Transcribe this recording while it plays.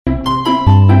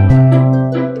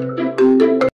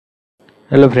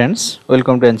Hello friends,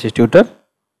 welcome to Ansys-Tutor.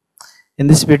 In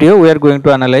this video we are going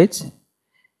to analyze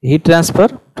heat transfer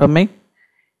from a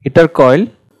heater coil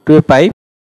to a pipe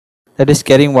that is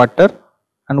carrying water,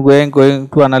 and we are going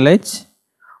to analyze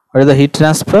what is the heat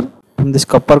transfer from this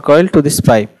copper coil to this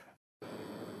pipe.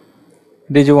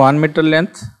 It is a 1 meter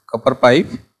length copper pipe.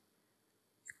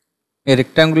 A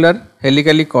rectangular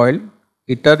helically coiled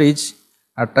heater is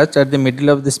attached at the middle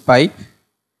of this pipe.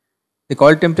 The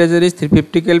coil temperature is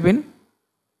 350 Kelvin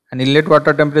and inlet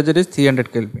water temperature is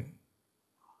 300 Kelvin.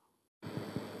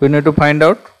 We need to find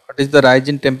out what is the rise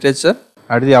in temperature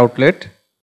at the outlet.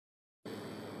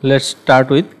 Let's start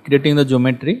with creating the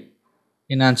geometry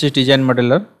in Ansys Design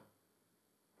Modeler.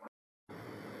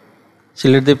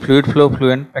 Select the Fluid Flow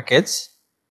Fluent package.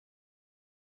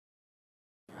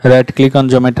 Right click on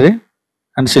Geometry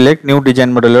and select New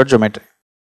Design Modeler Geometry.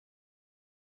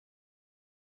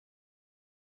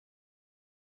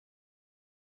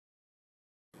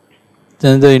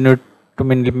 Change the unit to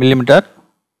millimeter.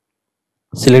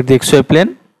 Select the XY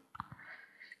plane.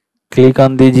 Click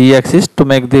on the Z axis to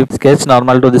make the sketch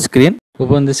normal to the screen.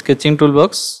 Open the sketching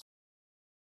toolbox.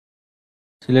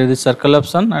 Select the circle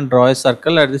option and draw a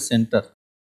circle at the center.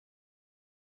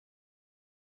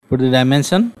 Put the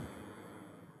dimension.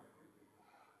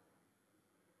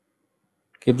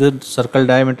 Keep the circle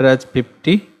diameter as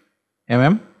 50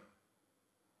 mm.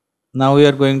 Now we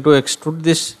are going to extrude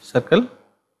this circle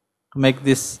to make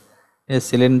this a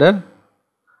cylinder.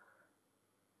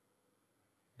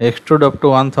 Extrude up to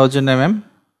 1000 mm,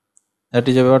 that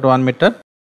is about 1 meter.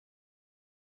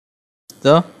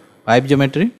 The pipe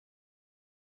geometry.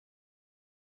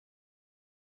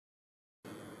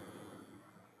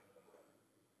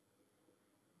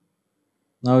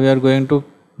 Now we are going to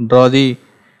draw the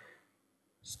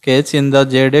sketch in the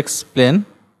ZX plane.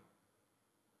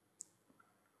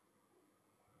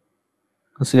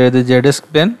 Select the ZX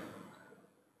plane.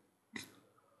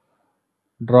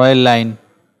 Draw a line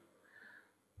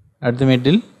at the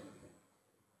middle.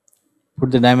 Put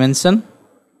the dimension.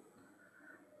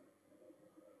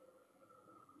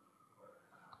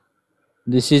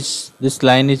 This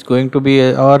line is going to be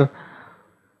our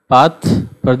path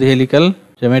for the helical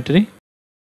geometry.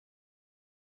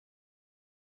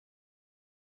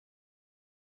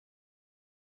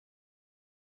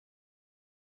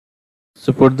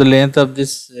 So put the length of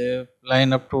this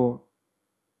line up to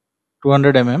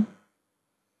 200 mm.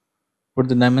 Put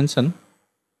the dimension.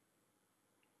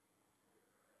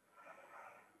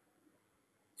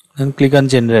 Then click on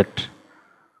generate.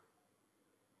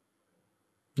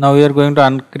 Now we are going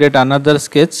to create another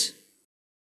sketch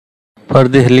for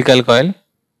the helical coil.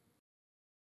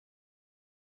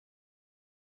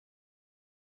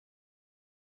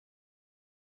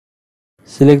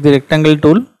 Select the rectangle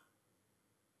tool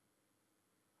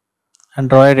and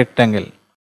draw a rectangle.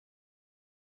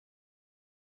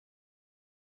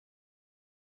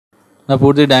 Now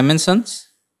put the dimensions.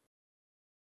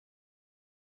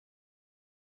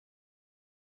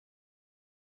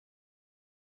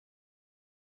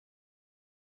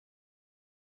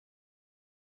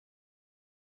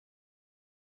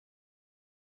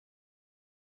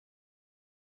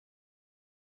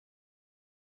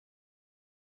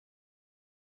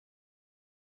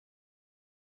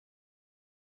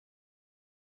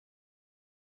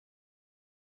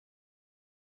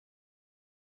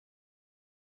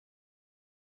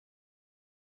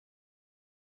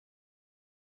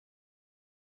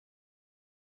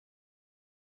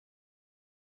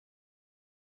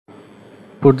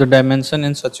 Put the dimension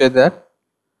in such a way that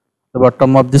the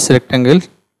bottom of this rectangle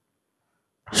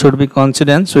should be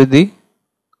coincident with the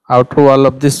outer wall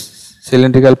of this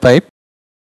cylindrical pipe.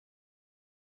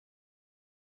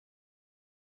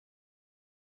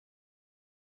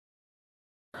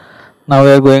 Now we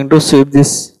are going to sweep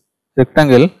this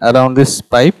rectangle around this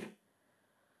pipe.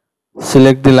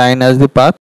 Select the line as the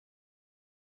path.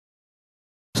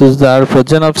 Choose the R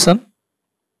position option.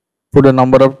 Put a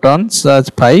number of turns as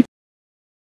 5.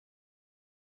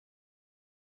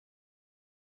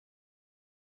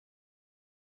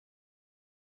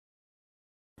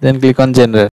 Then click on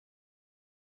generate.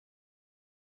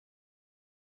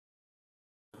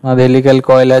 Now the helical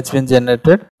coil has been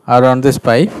generated around this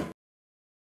pipe.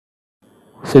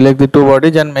 Select the two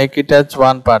bodies and make it as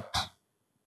one part.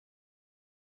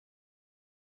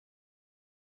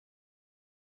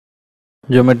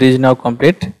 Geometry is now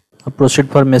complete. Now proceed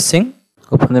for meshing.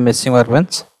 Open the meshing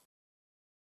workbench.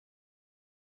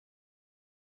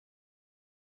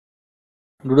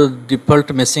 Do the default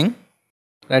meshing.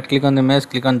 Right click on the mesh,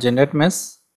 click on generate mesh.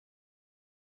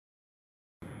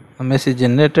 A mesh is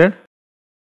generated.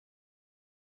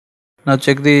 Now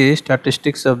check the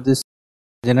statistics of this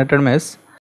generated mesh.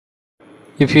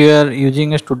 If you are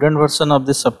using a student version of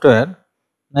this software,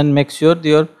 then make sure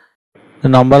the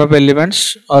number of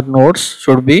elements or nodes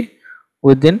should be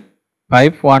within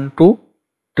 5, 1, 2,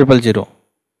 000,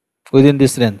 within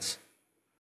this range.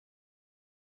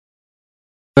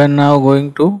 We are now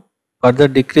going to further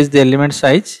decrease the element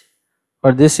size.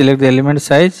 For this, select the element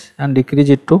size and decrease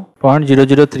it to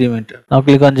 0.003 meter. Now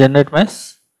click on generate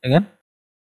mesh again.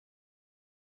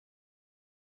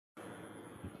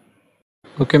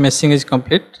 Okay, meshing is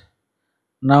complete.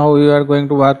 Now we are going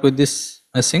to work with this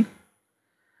meshing.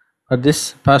 For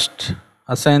this, first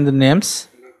assign the names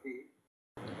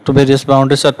to various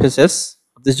boundary surfaces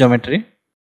of this geometry.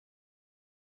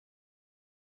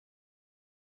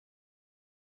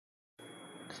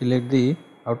 Select the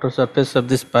outer surface of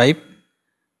this pipe,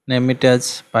 name it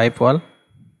as pipe wall.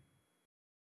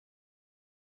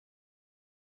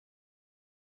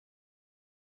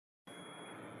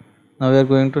 Now we are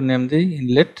going to name the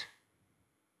inlet.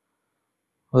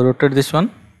 Rotate this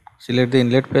one, select the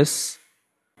inlet face,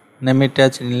 name it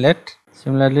as inlet.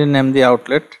 Similarly, name the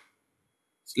outlet.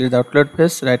 Select the outlet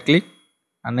face, right click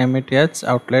and name it as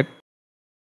outlet.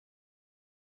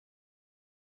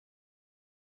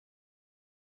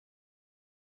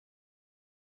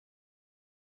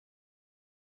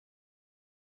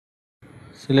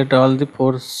 Select all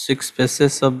the 6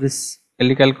 faces of this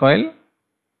helical coil,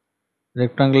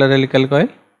 rectangular helical coil,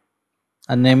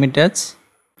 and name it as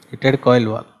heated coil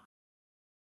wall.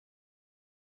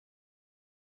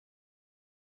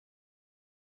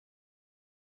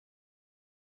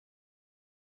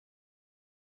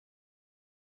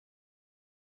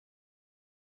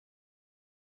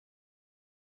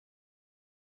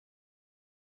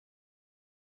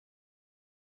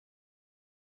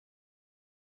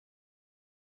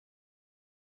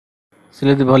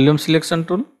 Select the volume selection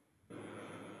tool,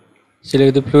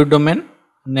 select the fluid domain,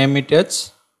 name it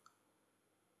as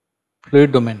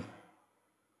fluid domain.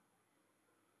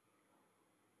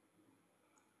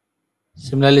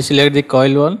 Similarly, select the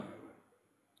coil wall,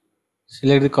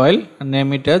 select the coil and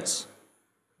name it as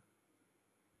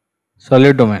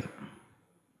solid domain.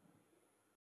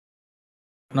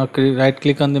 Now right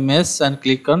click on the mesh and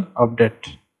click on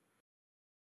update.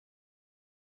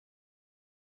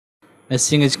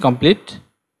 Meshing is complete.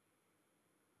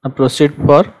 Now proceed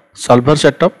for solver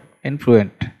setup in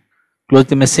Fluent. Close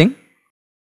the meshing.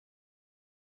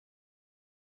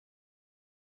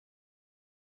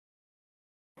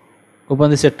 Open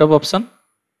the setup option.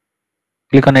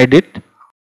 Click on edit.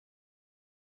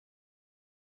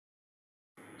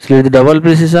 Select the double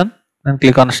precision and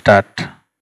click on start.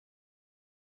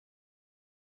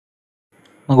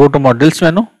 Now go to models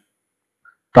menu.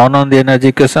 Turn on the energy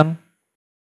equation.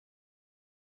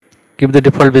 Keep the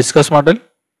default viscous model.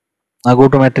 Now go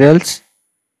to materials.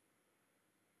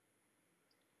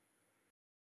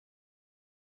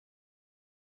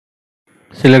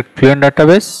 Select Fluent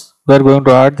database. We are going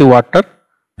to add the water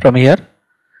from here.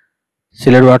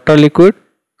 Select water liquid.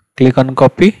 Click on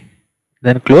copy.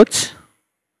 Then close.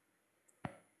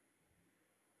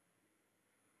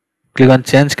 Click on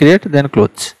change create. Then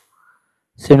close.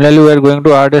 Similarly, we are going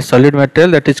to add a solid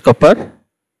material, that is copper.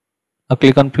 Now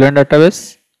click on Fluent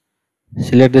database.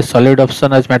 Select the solid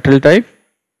option as material type.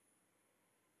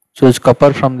 Choose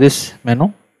copper from this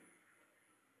menu.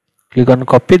 Click on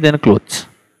copy, then close.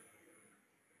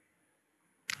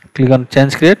 Click on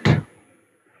change create.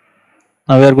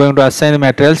 Now we are going to assign the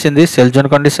materials in the cell zone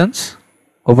conditions.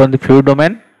 Open the fluid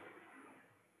domain.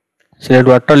 Select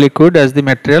water liquid as the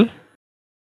material.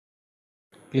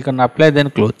 Click on apply,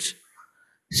 then close.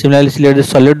 Similarly, select the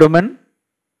solid domain.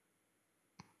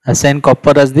 Assign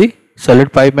copper as the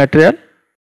solid pipe material.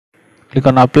 Click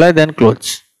on apply, then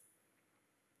close.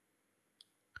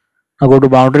 Now go to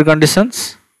boundary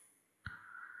conditions.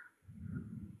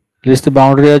 List the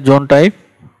boundary as zone type.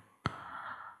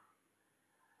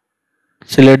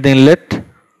 Select the inlet.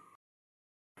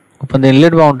 Open the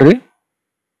inlet boundary.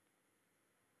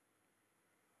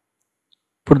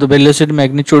 Put the velocity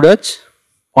magnitude as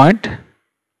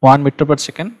 0.1 meter per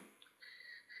second.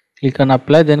 Click on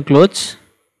apply, then close.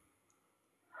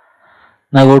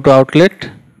 Now go to outlet.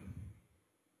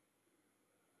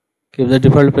 Give the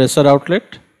default pressure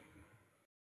outlet.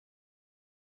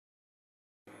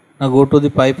 Now go to the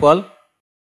pipe wall.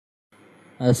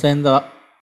 Assign the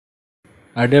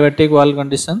adiabatic wall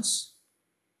conditions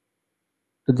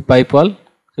to the pipe wall.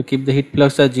 So keep the heat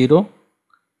flux as 0.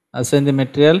 Assign the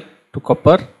material to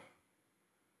copper.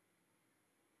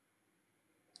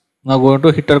 Now go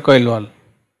to heater coil wall.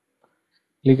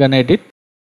 Click on edit.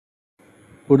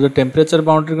 Put the temperature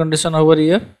boundary condition over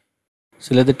here.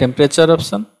 Select the temperature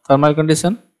option, thermal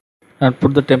condition. and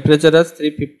put the temperature as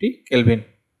 350 Kelvin.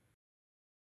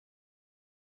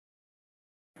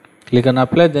 Click on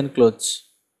apply, then close.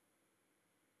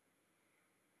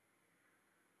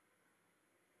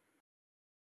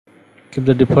 Keep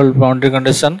the default boundary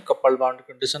condition, coupled boundary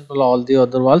condition for all the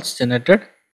other walls generated.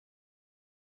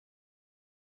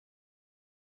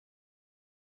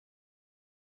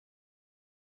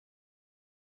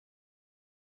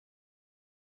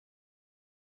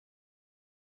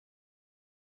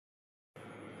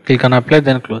 Click on apply,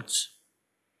 then close.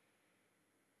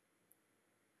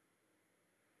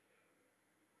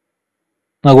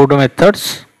 Now go to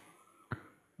methods.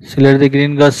 Select the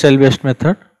green gas cell based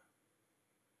method.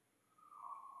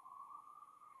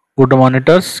 Go to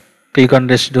monitors, click on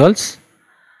residuals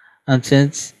and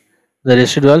change the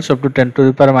residuals up to 10 to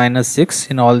the power minus 6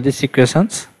 in all these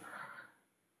equations.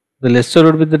 The lesser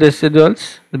would be the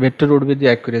residuals, the better would be the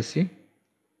accuracy.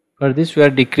 For this we are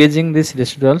decreasing these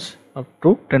residuals up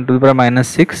to 10 to the power minus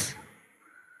 6.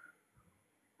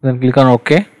 Then click on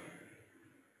OK.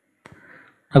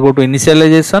 Now go to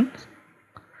initialization,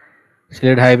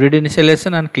 select hybrid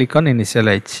initialization and click on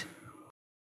initialize.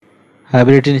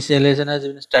 Hybrid initialization has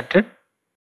been started.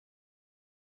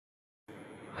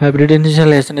 Hybrid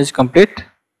initialization is complete.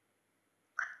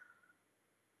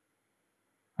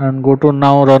 And go to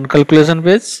now run calculation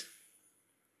page.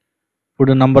 Put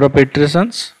the number of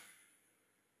iterations.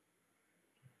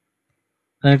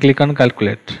 Then click on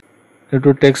calculate. It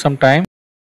will take some time.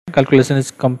 Calculation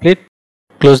is complete.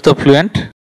 Close the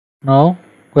Fluent. Now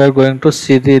we are going to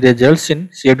see the results in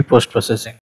CFD post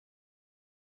processing.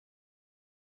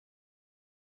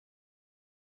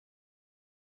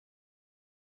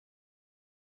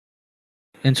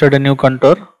 Insert a new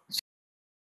contour.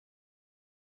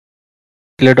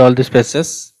 Select all the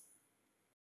spaces.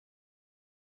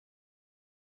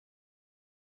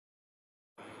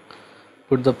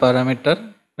 Put the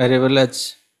parameter variable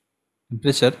as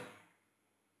temperature.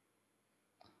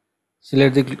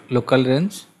 Select the local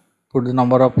range. Put the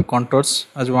number of contours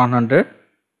as 100.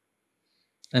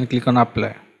 Then click on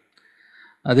apply.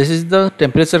 This is the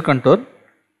temperature contour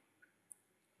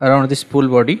around this spool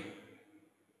body.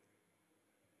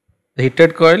 The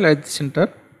heated coil at the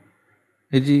center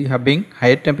is having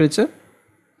higher temperature.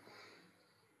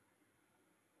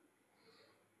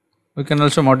 We can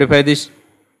also modify this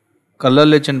color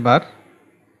legend bar,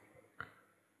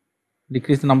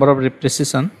 decrease the number of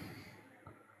precision.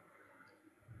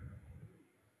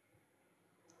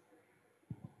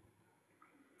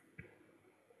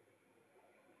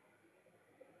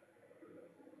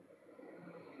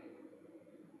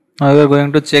 Now we are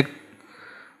going to check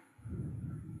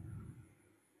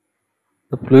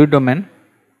the fluid domain,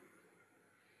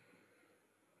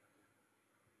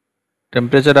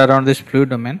 temperature around this fluid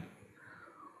domain.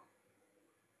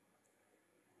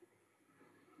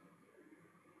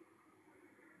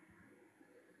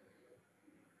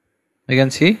 We can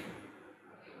see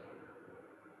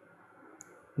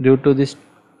due to this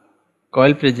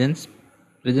coil presence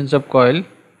of coil,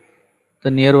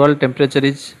 the near wall temperature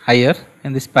is higher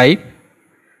in this pipe.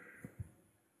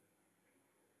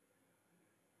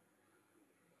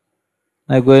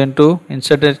 I am going to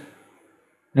insert a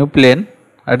new plane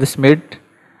at this mid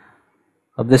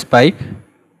of this pipe.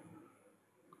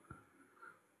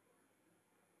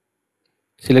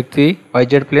 Select the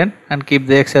YZ plane and keep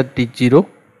the X at T0.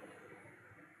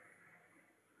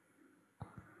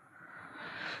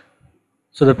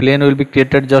 So the plane will be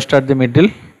created just at the middle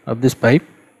of this pipe.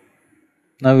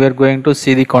 Now we are going to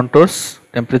see the contours,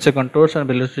 temperature contours and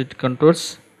velocity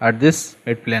contours at this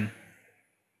mid plane.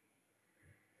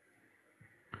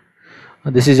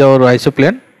 This is our ISO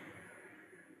plane.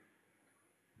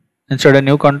 Insert a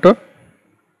new contour.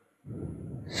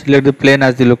 Select the plane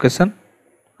as the location.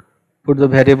 Put the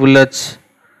variable as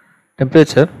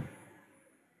temperature.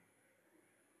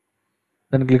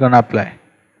 Then click on apply.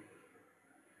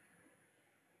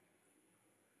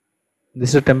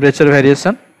 This is temperature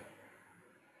variation.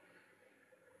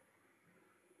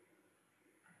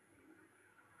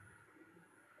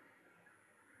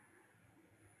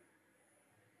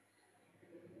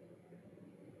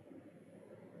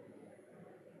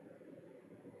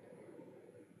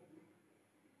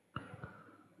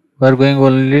 We are going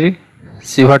only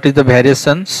see what is the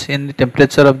variations in the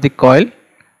temperature of the coil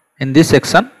in this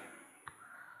section.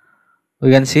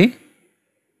 We can see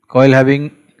coil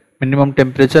having minimum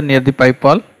temperature near the pipe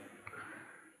wall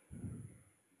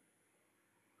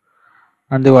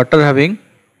and the water having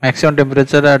maximum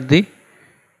temperature at the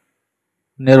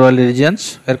near wall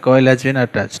regions where coil has been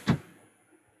attached.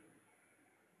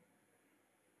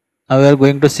 Now we are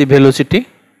going to see velocity.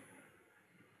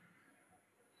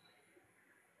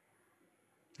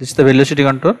 This is the velocity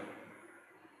control.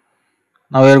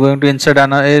 Now we are going to insert a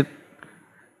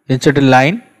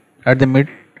line at the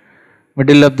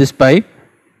middle of this pipe.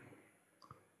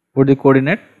 Put the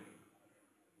coordinate.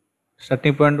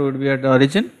 Starting point would be at the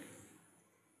origin,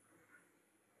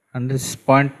 and this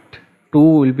point 2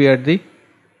 will be at the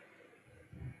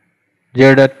Z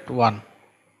at 1.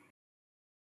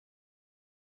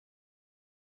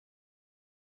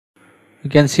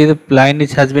 You can see the line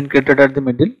which has been created at the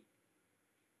middle.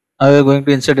 Now we are going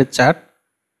to insert a chart.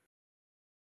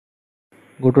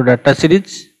 Go to data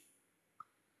series,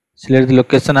 select the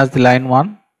location as the line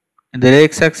 1. In the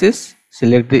x axis,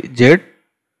 select the Z,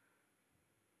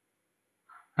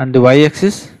 and the y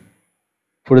axis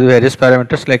put the various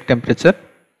parameters like temperature.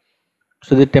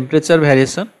 So the temperature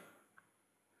variation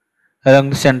along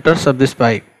the centers of this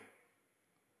pipe.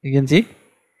 You can see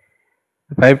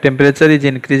the pipe temperature is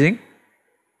increasing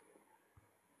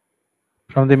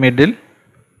from the middle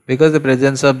because the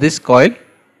presence of this coil.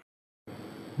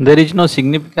 There is no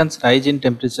significant rise in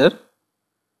temperature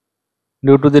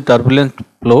due to the turbulent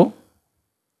flow.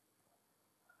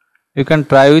 You can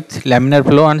try with laminar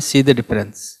flow and see the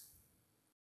difference.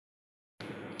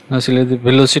 Now select the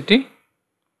velocity.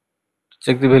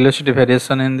 Check the velocity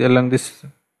variation along this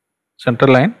center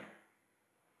line.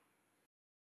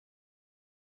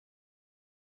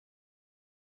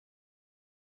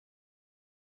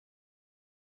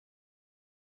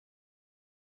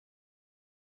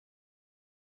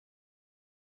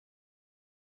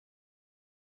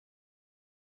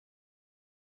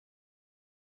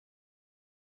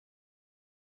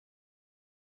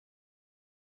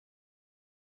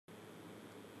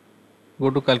 Go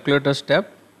to calculator tab,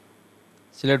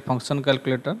 select function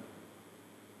calculator,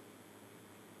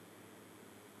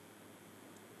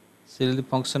 select the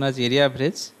function as area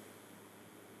average,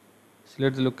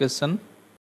 select the location,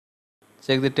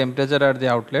 check the temperature at the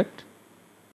outlet,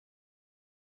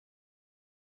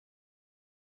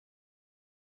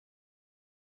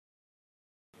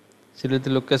 select the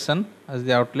location as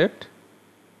the outlet,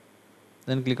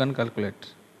 then click on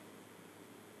calculate.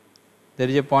 There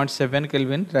is a 0.7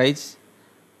 Kelvin rise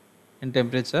in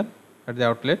temperature at the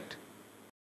outlet.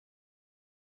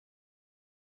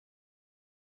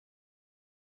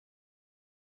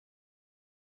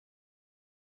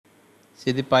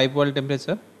 See the pipe wall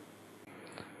temperature.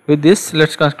 With this,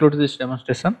 let's conclude this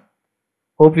demonstration.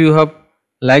 Hope you have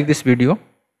liked this video.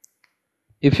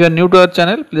 If you are new to our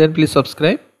channel, then please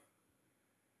subscribe.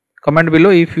 Comment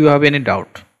below if you have any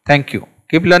doubt. Thank you.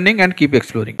 Keep learning and keep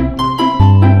exploring.